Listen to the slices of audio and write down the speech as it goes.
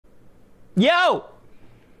Yo!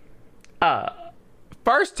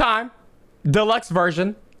 First time, deluxe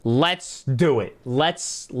version. Let's do it.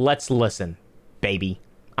 Let's listen, baby.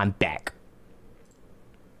 I'm back.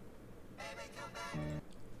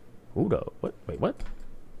 Who the what? Wait, what?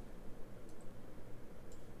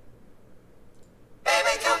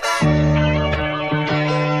 Baby, come back.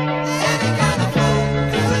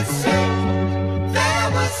 There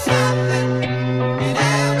was something in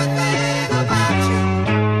everything about you.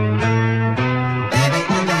 Baby,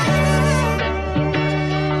 come back.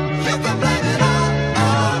 You can blame it all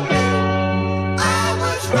on me. I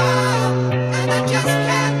was wrong, and I just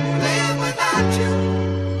can't live without you.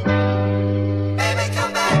 Baby,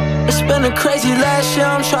 come back. It's been a crazy last year,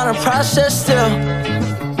 I'm trying to process still.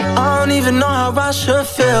 I don't even know how I should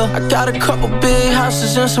feel. I got a couple big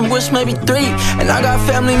houses and some wish, maybe 3. And I got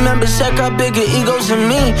family members that got bigger egos than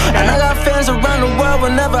me. And I got fans around the world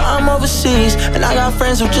whenever I'm overseas. And I got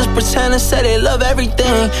friends who just pretend and say they love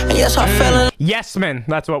everything. And yes, I fell in Yes, men.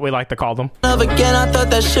 That's what we like to call them. love again. I thought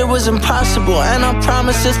that shit was impossible. And I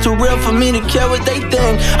promise it's too real for me to care what they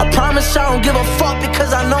think. I promise I don't give a fuck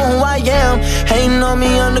because I know who I am. Hating on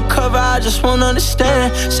me undercover, I just won't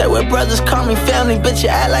understand. Say we're brothers, call me family, bitch, you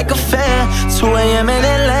act like a fan. 2 a.m. in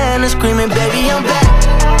Atlanta, screaming, baby, I'm back.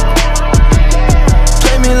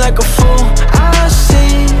 Play me like a fool, I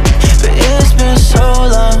see. But it's been so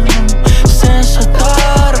long since I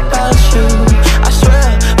thought about you. I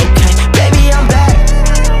swear, okay, baby, I'm back.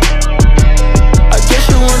 I guess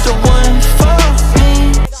you want the one for me.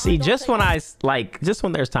 See, just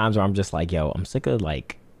when there's times where I'm just like, yo, I'm sick of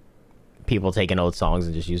like people taking old songs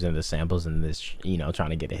and just using the samples and this, you know, trying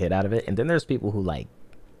to get a hit out of it. And then there's people who like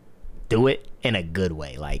do it in a good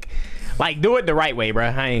way, like do it the right way, bro.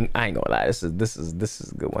 I ain't gonna lie. This is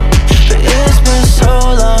a good one. It's been so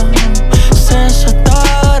long since I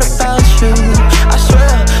thought about you. I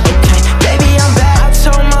swear, okay, baby, I'm back. I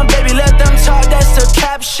told my baby, let them talk, that's the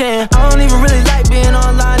caption. I don't even really like being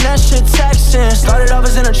online, that shit texting. Started off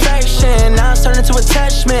as an attraction, now it's turned into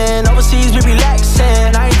attachment. Overseas, we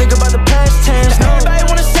relaxing, I ain't think about the past tense. Now everybody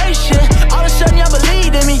wanna say shit, all of a sudden y'all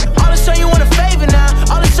believe in me. All of a sudden you want a favor now,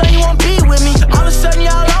 all of a sudden you want be with me. All of a sudden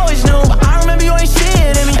y'all always knew, but I remember you ain't see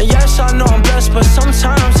it in me. And yes, I know I'm blessed, but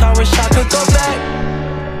sometimes I wish I could go back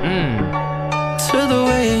to the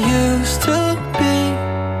way it used to be,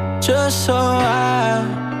 just so I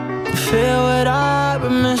could feel what I've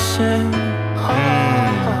been missing.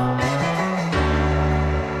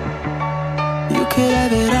 You could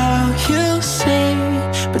have it all, you see,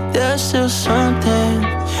 but there's still something,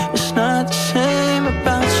 it's not the same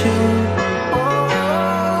about you.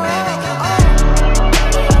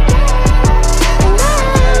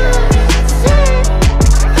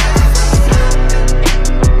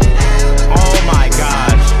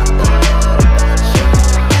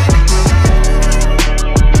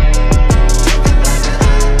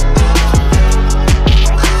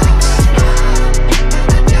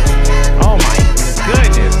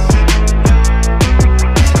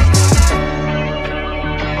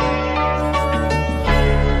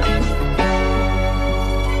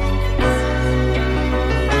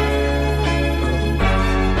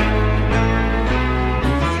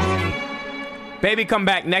 Baby, come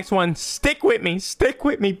back. Next one. Stick with me,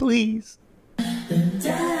 please.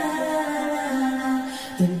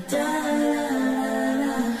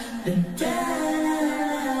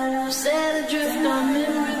 Set adrift on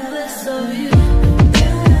memory bliss of you.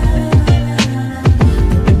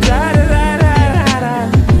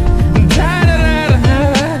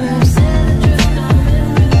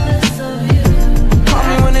 Call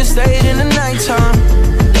me when it's late in the nighttime.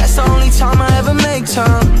 That's the only time I ever make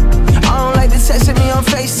time. I don't like to texting me on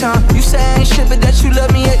FaceTime. You say I ain't shit, but that you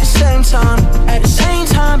love me at the same time. At the same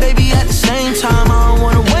time, baby, at the same time. I don't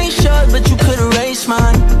wanna waste yours, but you could erase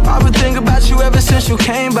mine. I've been thinking about you ever since you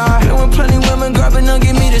came by. Been with plenty women, girl, but don't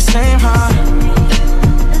give me the same high.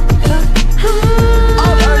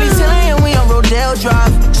 All early 10 a.m. we on Rodale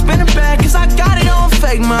Drive. Spin it back, cause I got it on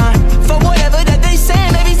fake mine. For whatever that they say,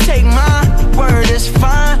 maybe take mine. Word is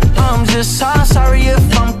fine, I'm just sorry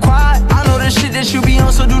if I'm quiet. I know the shit that you be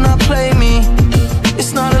on, so do not play me.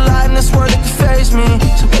 It's not a lie in this world that can faze me.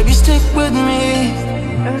 So baby, stick with me.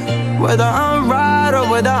 Whether I'm right or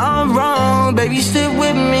whether I'm wrong, baby, stick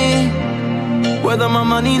with me. Whether my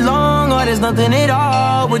money long or there's nothing at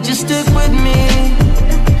all, would you stick with me?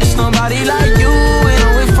 It's nobody like you, and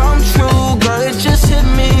know it from true, girl, it just hit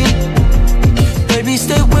me. Baby,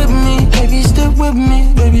 stick with me, baby, stick with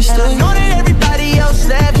me, baby, stick. And I know that everybody else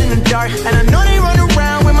left in the dark, and I know they run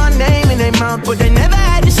around with my name in their mouth, but they never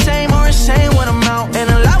had the same or the same when I'm out. And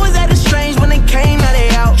a lot was that strange when they came, now they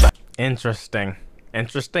out. Interesting.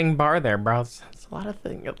 Interesting bar there, bro. It's a lot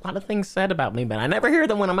of things said about me, but I never hear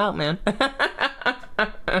them when I'm out, man.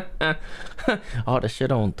 All the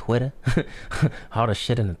shit on Twitter, all the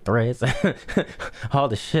shit in the threads, all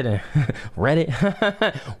the shit in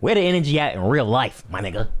Reddit. Where the energy at in real life, my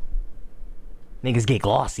nigga? Niggas get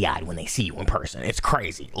glossy-eyed when they see you in person. It's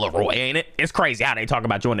crazy, Laroi, ain't it? It's crazy how they talk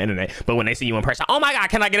about you on the internet, but when they see you in person, oh my God,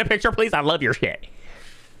 can I get a picture, please? I love your shit.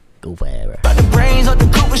 Go forever. Got the brains of the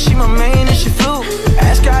Cooper, she my main and she flew.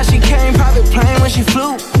 Ask her how she came, private plane when she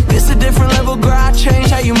flew. It's a different level, girl, I change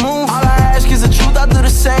how you move. All I ask is the truth, I do the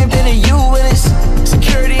same thing to you. And it's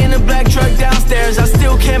security in the black truck downstairs. I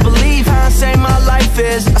still can't believe how insane my life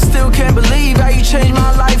is. I still can't believe how you changed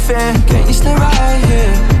my life. And can you stay right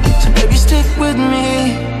here? So baby, stick with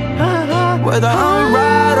me. Whether I'm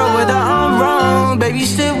right or whether I'm wrong, baby,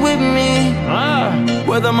 stick with me.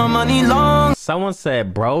 Whether my money long. Someone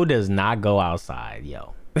said, bro does not go outside,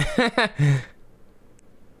 yo.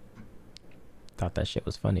 Thought that shit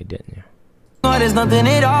was funny, didn't you? Oh, there's nothing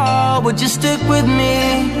at all, but just stick with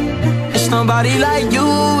me. It's nobody like you,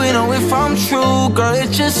 you know if I'm true, girl,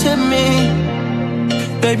 it just hit me.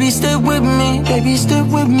 Baby, stick with me, baby, stick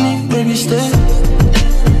with me, baby, stick.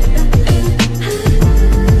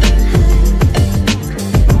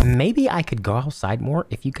 Maybe I could go outside more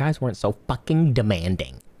if you guys weren't so fucking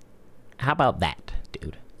demanding. How about that,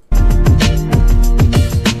 dude?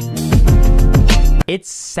 It's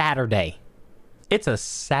Saturday. It's a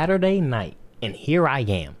Saturday night, and here I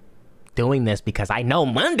am doing this because I know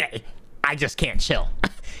Monday I just can't chill.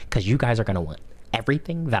 Because you guys are gonna want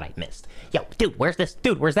everything that I missed. Yo, dude, where's this?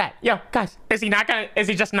 Dude, where's that? Yo, guys, is he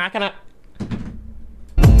just not gonna?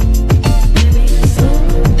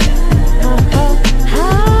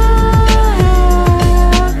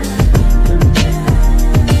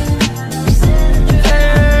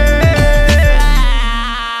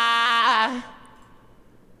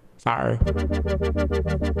 Sorry.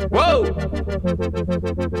 Whoa!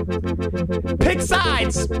 Pick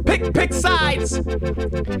sides! Pick sides!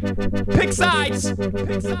 Pick sides!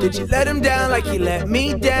 Did you let him down like he let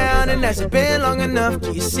me down? And has it been long enough?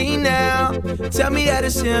 Do you see now? Tell me that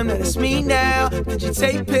it's him, that it's me now. Did you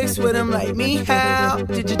take pics with him like me? How?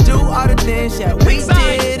 Did you do all the things that we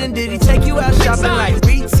did? And did he take you out shopping like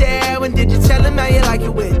retail? And did you tell him how you like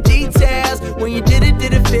it with details? When you did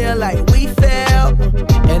it feel like we fell?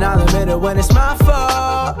 And I'll admit it when it's my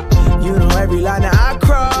fault. You know every line that I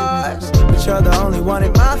cross, but you're the only one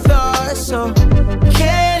in my thoughts. So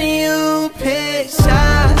can you pick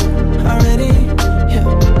sides already? Yeah.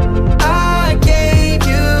 I gave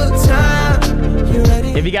you time. You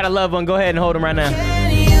ready? If you got a loved one, go ahead and hold him right now.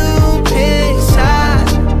 Can you pick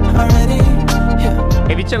sides already? Yeah.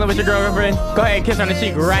 If you're chilling with your girlfriend, go ahead and kiss her on the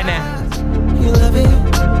cheek right now. You love it?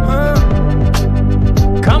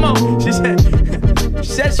 Come on. She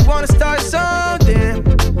said she wanna start something.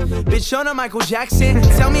 Bitch, you're not Michael Jackson.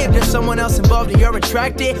 Tell me if there's someone else involved and you're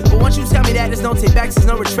attracted. But once you tell me that, there's no take backs, there's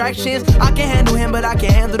no retractions. I can handle him, but I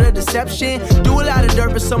can't handle the deception. Do a lot of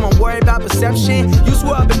dirt, but someone worried about perception. You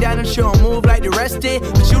swore up and down and sure don't move like the rest did.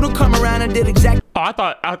 But you don't come around and did exactly. Oh, I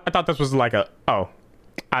thought this was like a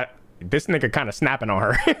this nigga kind of snapping on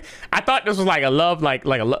her. I thought this was like a love, like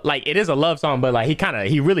it is a love song, but like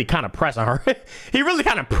he really kind of pressing her. He really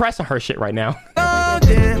kind of pressing her shit right now.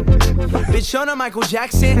 Bitch, you're not Michael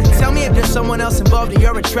Jackson. Tell me if there's someone else involved and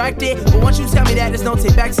you're attracted. But once you tell me that, there's no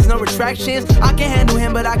take backs, there's no retractions. I can handle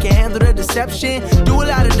him, but I can't handle the deception. Do a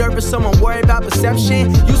lot of dirt, but someone worried about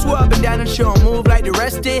perception. You swore up and down and sure don't move like the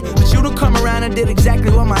rest did. But you don't come around and did exactly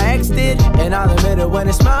what my ex did. And I'll admit it when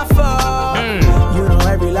it's my fault. You know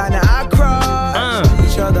every line that I cross,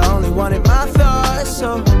 but you're the only one in my thoughts.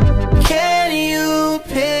 So can you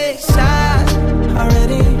pick sides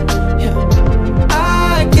already? Yeah.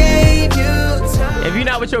 I gave you time. If you're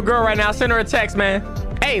not with your girl right now, send her a text, man.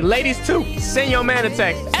 Hey, ladies too, send your man a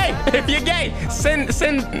text. Hey, if you're gay, send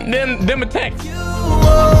them a text. You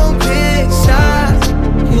won't pick sides.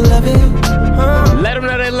 You love it? Let them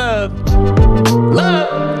know they love. Love.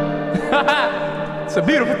 It's a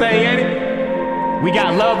beautiful thing, ain't it? We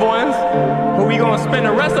got loved ones who we gonna spend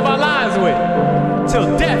the rest of our lives with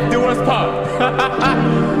till death do us part.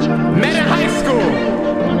 Met in high school.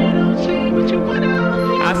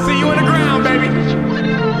 I see you in the ground, baby.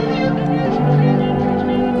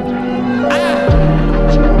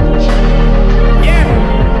 Yeah.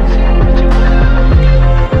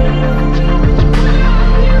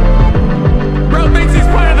 Bro thinks he's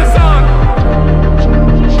part of the song.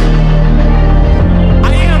 I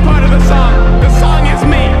am part of the song. The song is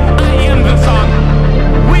me. I am the song.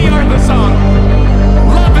 We are the song.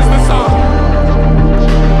 Love is the song.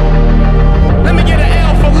 Let me get an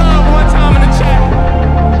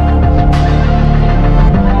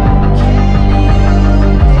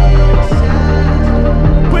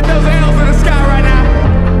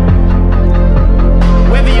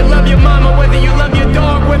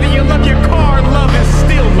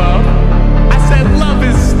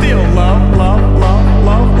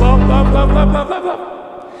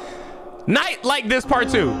like this part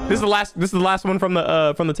too. This is the last. This is the last one from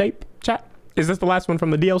the tape chat. Is this the last one from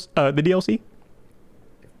the DLC?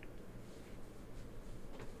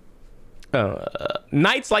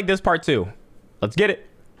 Nights like this part too. Let's get it.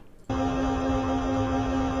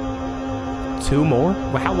 2 more?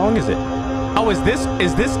 Well, how long is it? Oh, is this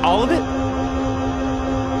all of it?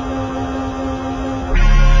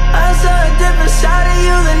 I saw a different side of you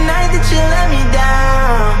the night that you let me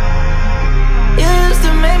down. You used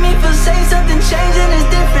to make me feel safe, something changed and it's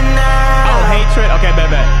different now. Oh, hatred. Okay, bet.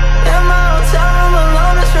 In my hotel room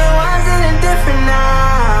alone, it's realizing it's different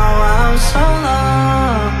now. I'm so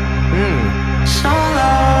low, so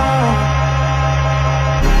low.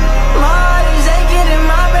 My heart is aching and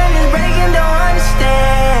my brain is breaking, don't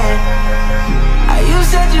understand. You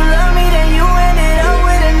said you love me, then you ended up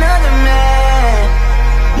with another man.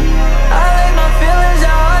 I let my feelings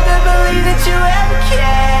out, hard to believe that you ever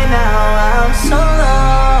cared. Now I'm so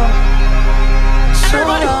low, so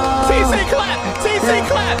Everybody, low. TC clap, TC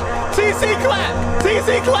clap, TC clap,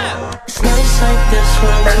 TC clap. It's nights like this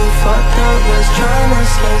when I'm too fucked up, was trying to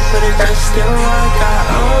escape, but it just still work.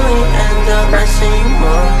 I only end up messing you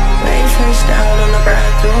more. Lay face down on the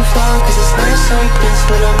bathroom floor, cause it's nights like this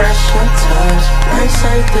when I brush your toes. Nights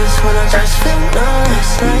like this when I just feel numb.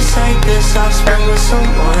 It's nights like this I'll spend with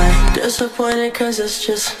someone. Disappointed cause it's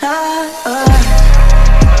just not us.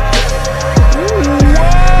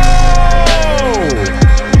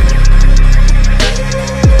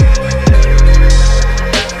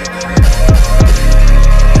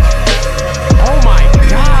 Oh my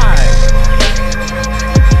god.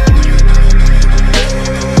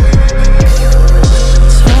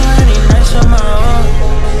 So many nights on my own.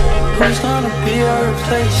 Who's gonna be a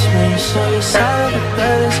replacement? So your side of the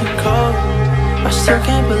bed isn't cold. I still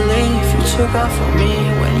can't believe you took off on me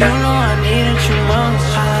when you know I needed you most.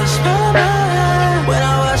 I smell my head when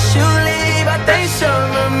I watch you leave. I think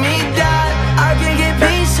some of me died. I can get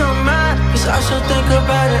peace of mind, cause I still think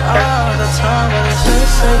about it all the time. And it's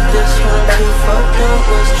just like this when I'm too fucked up,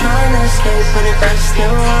 was trying to escape, but it just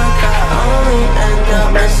still work. I only end up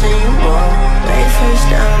messing you more. Lay face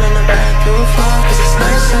down on the bathroom floor, cause it's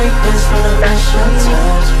nights like this when I miss your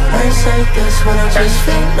touch. Nights like this when I just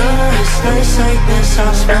feel numb. It's nights like this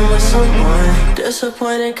I'll spend with someone.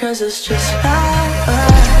 Disappointed cause it's just not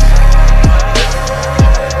us.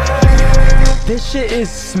 This shit is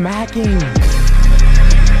smacking.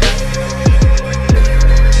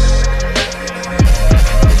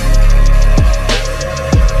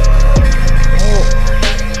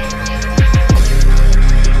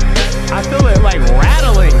 I feel it like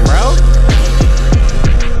rattling, bro.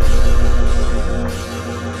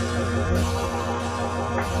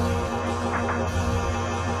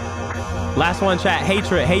 Last one, chat.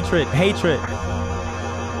 Hatred.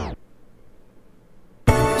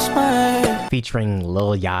 Featuring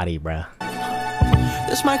Lil Yachty, bruh.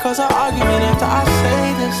 This might cause an argument after I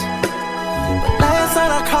say this, but last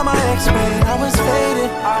night I caught my ex, man, I was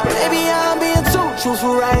faded. Maybe I'm being too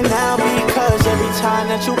truthful right now, because every time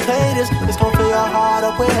that you play this, it's gonna fill your heart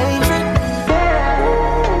up with hatred.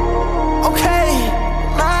 Okay,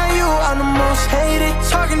 mind you, I'm the most hated.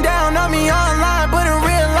 Talking down on me online, but in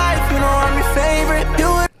real life, you know I'm your favorite.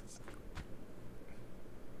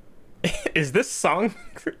 Is this song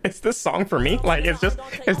for me? Like, is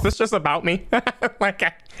this just about me? Like,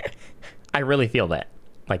 I really feel that.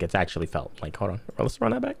 Like, it's actually felt. Like, hold on, let's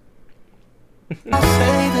run that back. I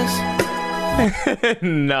say this.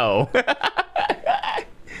 No.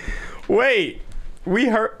 Wait, we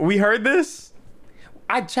heard this?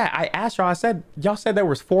 I asked y'all, y'all said there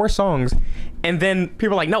was 4 songs, and then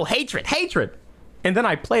people were like, no, hatred. And then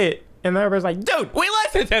I play it, and everybody's like, dude, we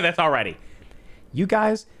listened to this already. You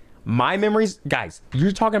guys, my memories, guys,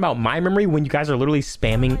 you're talking about my memory when you guys are literally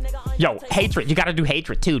spamming, yo, hatred, you gotta do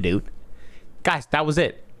hatred too, dude. Guys, that was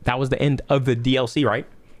it. That was the end of the DLC, right?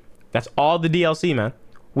 That's all the DLC, man.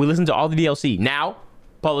 We listened to all the DLC. Now,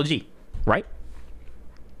 Polo G, right?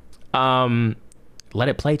 Let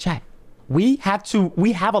it play, chat. We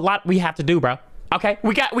have a lot we have to do, bro. Okay,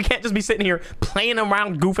 we can't just be sitting here playing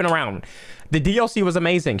around, goofing around. The DLC was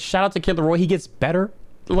amazing. Shout out to Kid Laroi. He gets better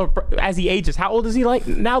as he ages. How old is he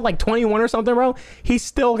now? Like 21 or something, bro? He's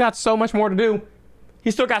still got so much more to do.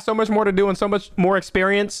 He's still got so much more to do and so much more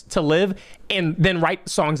experience to live and then write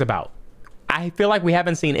songs about. I feel like we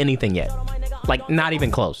haven't seen anything yet. Like, not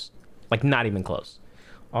even close. Like, not even close.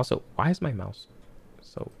 Also, why is my mouse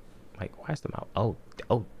so, like, why is the mouse? Oh,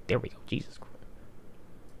 there we go. Jesus Christ.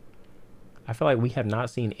 I feel like we have not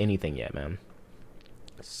seen anything yet, man.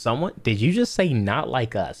 Did you just say not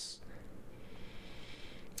like us?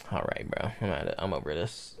 All right, bro. I'm over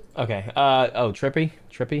this. Okay. Oh, Trippy.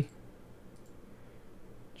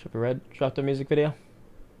 Trippie Red dropped a music video.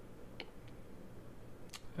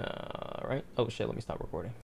 Right. Oh shit, let me stop recording.